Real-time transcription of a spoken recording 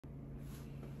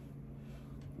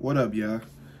What up, y'all?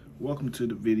 Welcome to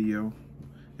the video.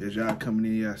 As y'all coming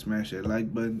in, y'all smash that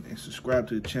like button and subscribe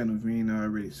to the channel if you ain't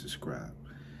already subscribed.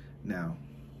 Now,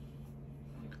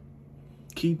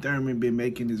 Thurman been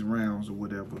making his rounds or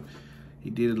whatever. He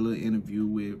did a little interview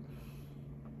with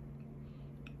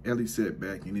Ellie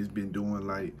Setback, and it's been doing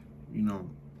like, you know,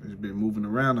 it's been moving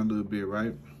around a little bit,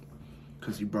 right?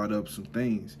 Because he brought up some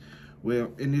things.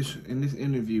 Well, in this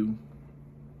interview,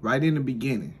 right in the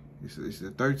beginning, it's a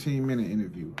 13-minute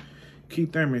interview.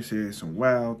 Thurman said some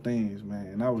wild things, man.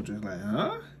 And I was just like,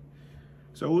 huh?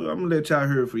 So I'm going to let y'all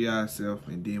hear it for yourself,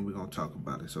 and then we're going to talk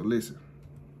about it. So listen.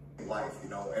 Life,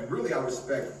 you know, and really I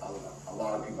respect a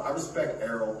lot of people. I respect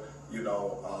Errol, you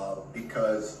know,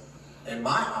 because in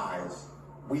my eyes,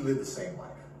 we live the same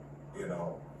life, you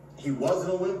know. He was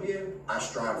an Olympian. I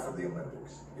strive for the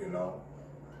Olympics, you know.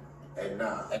 And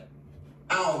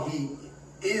now he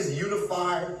is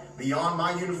unified beyond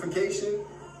my unification,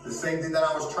 the same thing that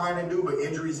I was trying to do, but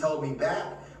injuries held me back,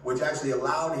 which actually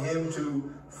allowed him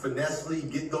to finessely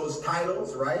get those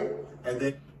titles, right? And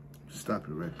then stop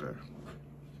it right there.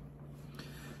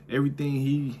 Everything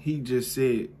he just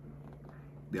said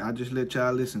that I just let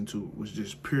y'all listen to was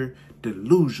just pure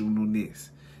delusionalness.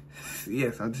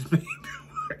 Yes, I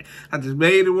just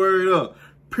made the word up.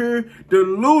 Pure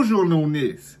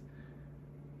delusionalness.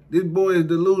 This boy is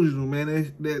delusional,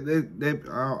 man.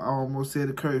 I almost said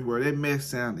a curse word. That mess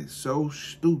sounded so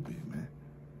stupid, man.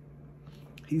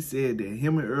 He said that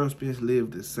him and Errol Spence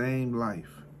lived the same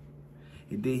life.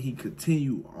 And then he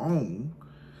continued on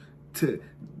to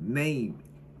name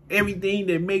everything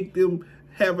that make them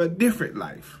have a different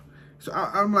life. So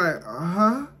I'm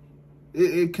like,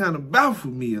 It kind of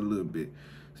baffled me a little bit.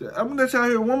 So I'm going to let y'all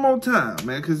hear it one more time,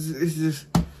 man, because it's just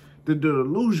the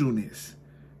delusionalness.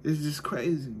 It's just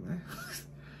crazy, man.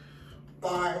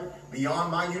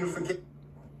 Beyond my unification,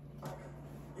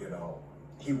 you know,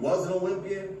 he was an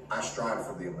Olympian. I strive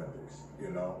for the Olympics, you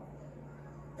know,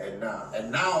 and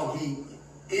now he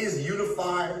is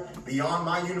unified beyond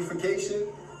my unification.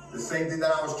 The same thing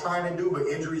that I was trying to do, but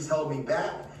injuries held me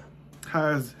back. How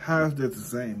is that the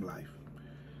same life?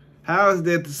 How is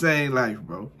that the same life,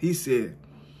 bro? He said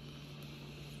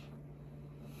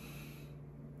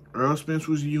Errol Spence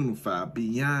was unified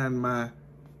beyond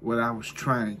what I was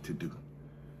trying to do.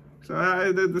 So how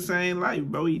is that the same life,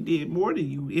 bro? He did more than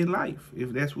you in life.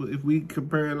 If we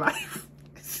compare life,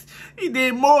 he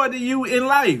did more than you in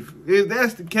life. If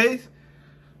that's the case,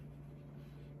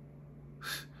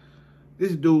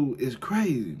 this dude is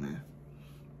crazy, man.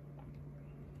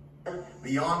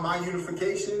 Beyond my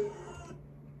unification,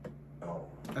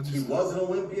 he was an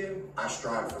Olympian. I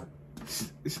strive for.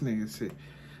 This nigga said,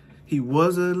 he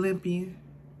was an Olympian.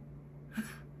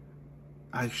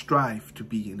 I strive to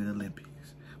be in the Olympics.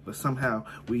 But somehow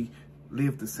we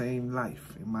live the same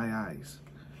life in my eyes.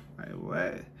 Like,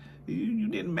 what? You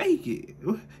didn't make it.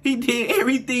 He did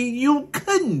everything you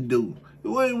couldn't do.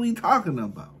 What are we talking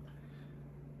about?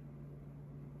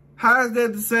 How is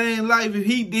that the same life if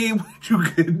he did what you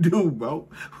couldn't do, bro?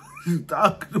 What you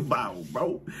talking about,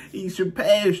 bro? He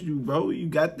surpassed you, bro. You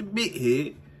got the big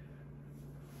head.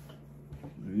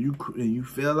 You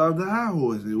fell off the high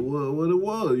horse. It was what it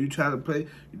was. You try to play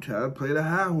the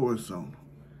high horse on him.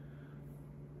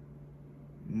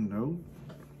 You know?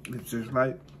 It's just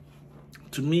like,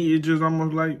 to me, it's just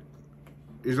almost like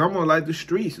the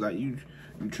streets. Like you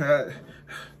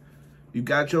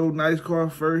got your nice car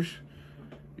first.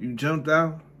 You jumped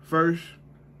out first.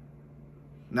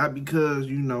 Not because,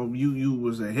 you know, you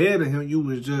was ahead of him. You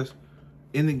was just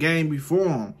in the game before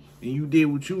him. And you did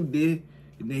what you did.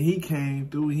 And then he came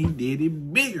through and he did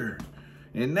it bigger.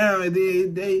 And now at the end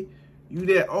of the day, you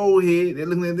that old head that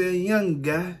looking at that young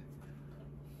guy.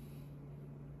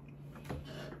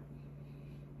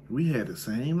 We had the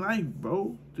same life,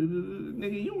 bro.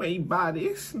 Nigga, you ain't buy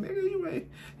this. Nigga, you ain't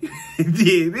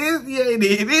did this, you ain't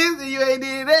did this, and you ain't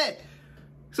did that.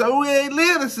 So we ain't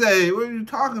live the same. What are you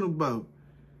talking about?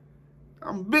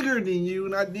 I'm bigger than you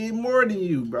and I did more than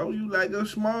you, bro. You like a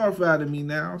small fry to me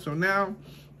now. So now,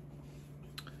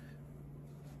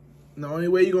 the only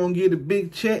way you're going to get a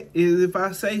big check is if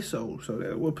I say so. So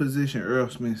that's what position Errol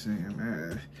Spence in,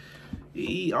 man.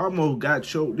 He almost got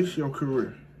choked. This is your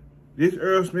career. This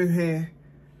Errol Spence hand.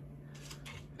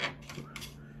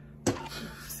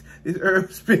 This Errol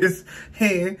Spence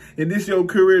hand. And this your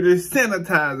career. This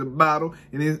sanitizer bottle.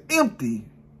 And it's empty.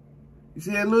 You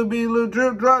see that little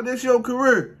drip drop? This your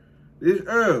career. This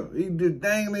Earl. He just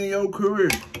dangling your career.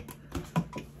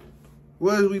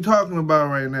 What is we talking about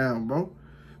right now, bro?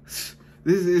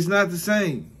 This is not the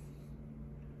same.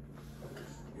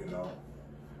 You know,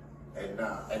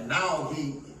 and now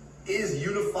he is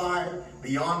unified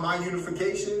beyond my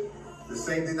unification. The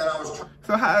same thing that I was trying.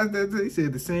 So how is that? He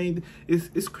said the same.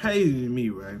 It's crazy to me,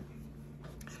 right?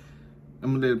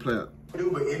 I'm gonna let it play out.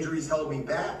 But injuries held me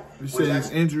back. He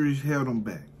said injuries held him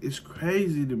back. It's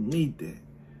crazy to me that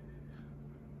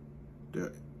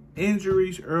the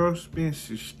injuries Errol Spence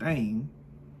sustained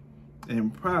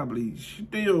and probably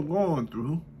still going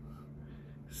through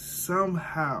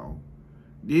somehow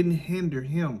didn't hinder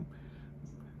him,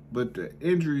 but the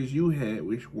injuries you had,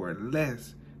 which were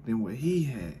less than what he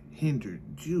had, hindered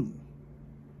you.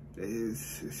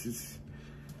 It's just,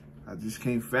 I just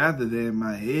can't fathom that in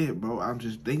my head, bro. I'm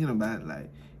just thinking about it,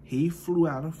 like, he flew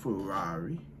out of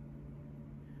Ferrari.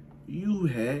 You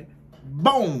had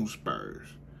bone spurs.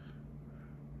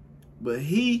 But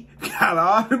he got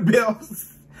all the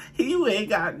belts. He ain't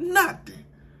got nothing.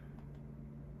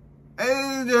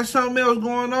 And there's something else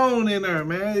going on in there,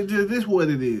 man. It's just this what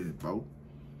it is, bro.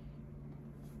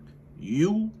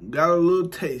 You got a little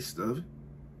taste of it,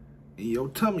 and your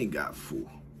tummy got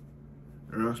full.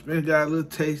 Errol Spence got a little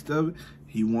taste of it.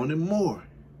 He wanted more.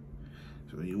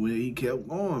 So he kept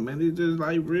going, man. It's just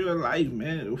like real life,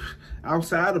 man.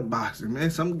 Outside of boxing, man.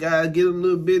 Some guys get a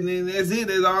little bit and then that's it.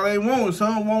 That's all they want.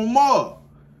 Some want more.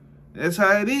 That's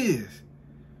how it is.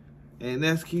 And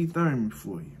that's Keith Thurman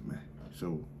for you, man.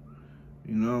 So,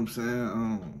 you know what I'm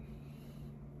saying?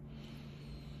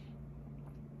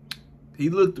 He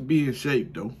looked to be in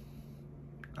shape, though.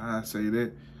 I say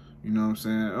that. You know what I'm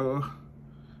saying?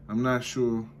 I'm not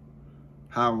sure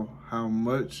how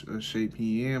much of shape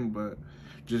he in, but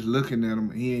just looking at him,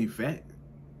 he ain't fat.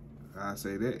 I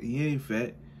say that. He ain't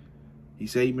fat. He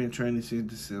said he been training since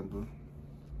December.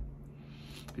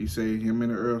 He said him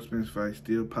and the Errol Spence fight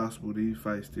still possible. These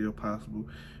fights still possible.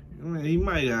 I mean, he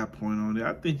might got a point on it.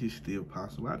 I think it's still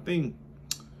possible. I think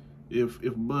if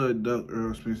Bud ducked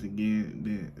Errol Spence again,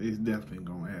 then it's definitely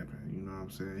gonna happen. You know what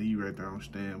I'm saying? He right there on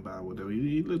standby, whatever.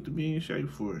 He looked to be in shape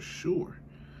for sure.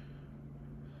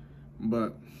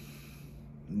 But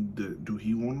do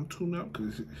he want to tune up?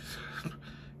 Cause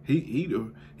he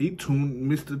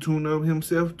Mr. Tune Up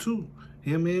himself too.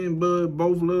 Him and Bud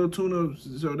both love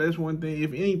tune-ups, so that's one thing.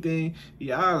 If anything,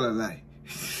 y'all are like.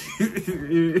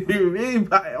 If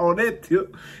anybody on that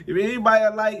tip, if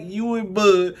anybody like you and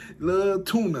Bud love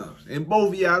tune-ups, and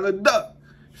both of y'all are duck.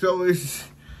 So it's,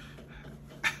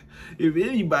 if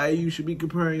anybody, you should be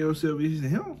comparing yourself to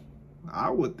him.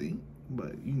 I would think,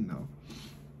 but you know.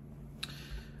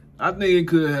 I think it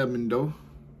could happen though.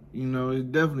 You know, it's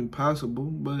definitely possible,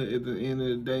 but at the end of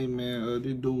the day, man,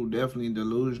 this dude definitely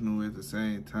delusional at the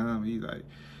same time.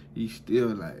 He's still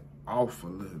like off a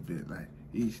little bit. Like,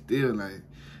 he's still like,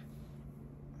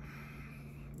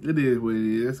 it is what it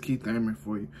is. Let's keep Thurman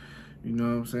for you. You know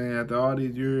what I'm saying? After all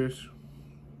these years,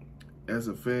 as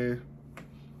a fan,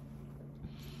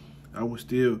 I would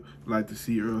still like to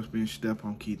see Errol Spence step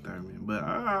on Keith Thurman. But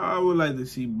I would like to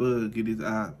see Bud get his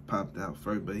eye popped out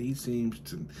first. But he seems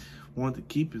to want to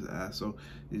keep his eye. So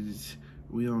it's,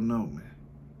 we don't know, man.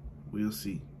 We'll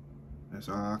see. That's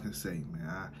all I can say,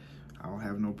 man. I don't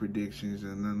have no predictions or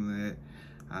none of that.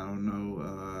 I don't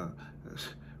know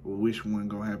which one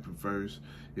gonna happen first.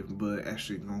 If Bud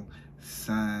actually gonna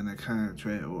sign a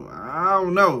contract, or I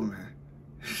don't know, man.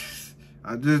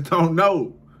 I just don't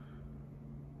know.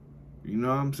 You know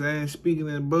what I'm saying? Speaking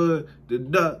of Bud, the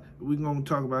duck, we're going to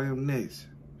talk about him next.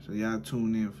 So y'all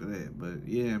tune in for that. But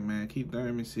yeah, man, Keith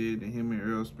Thurman said that him and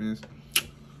Errol Spence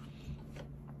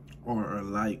are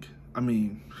alike. I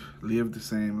mean, live the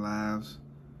same lives.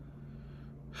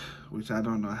 Which I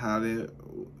don't know how that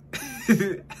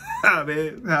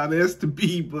how that's to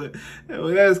be, but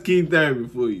that's Keith Thurman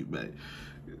for you, man.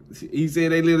 He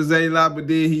said they live the same life, but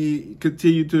then he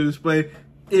continued to explain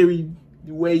every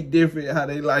way different how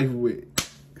they life went.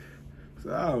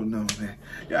 So I don't know, man.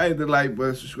 Y'all hit the like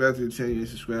button, subscribe to the channel, and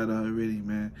subscribe already,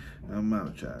 man. I'm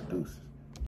out, y'all. Deuces.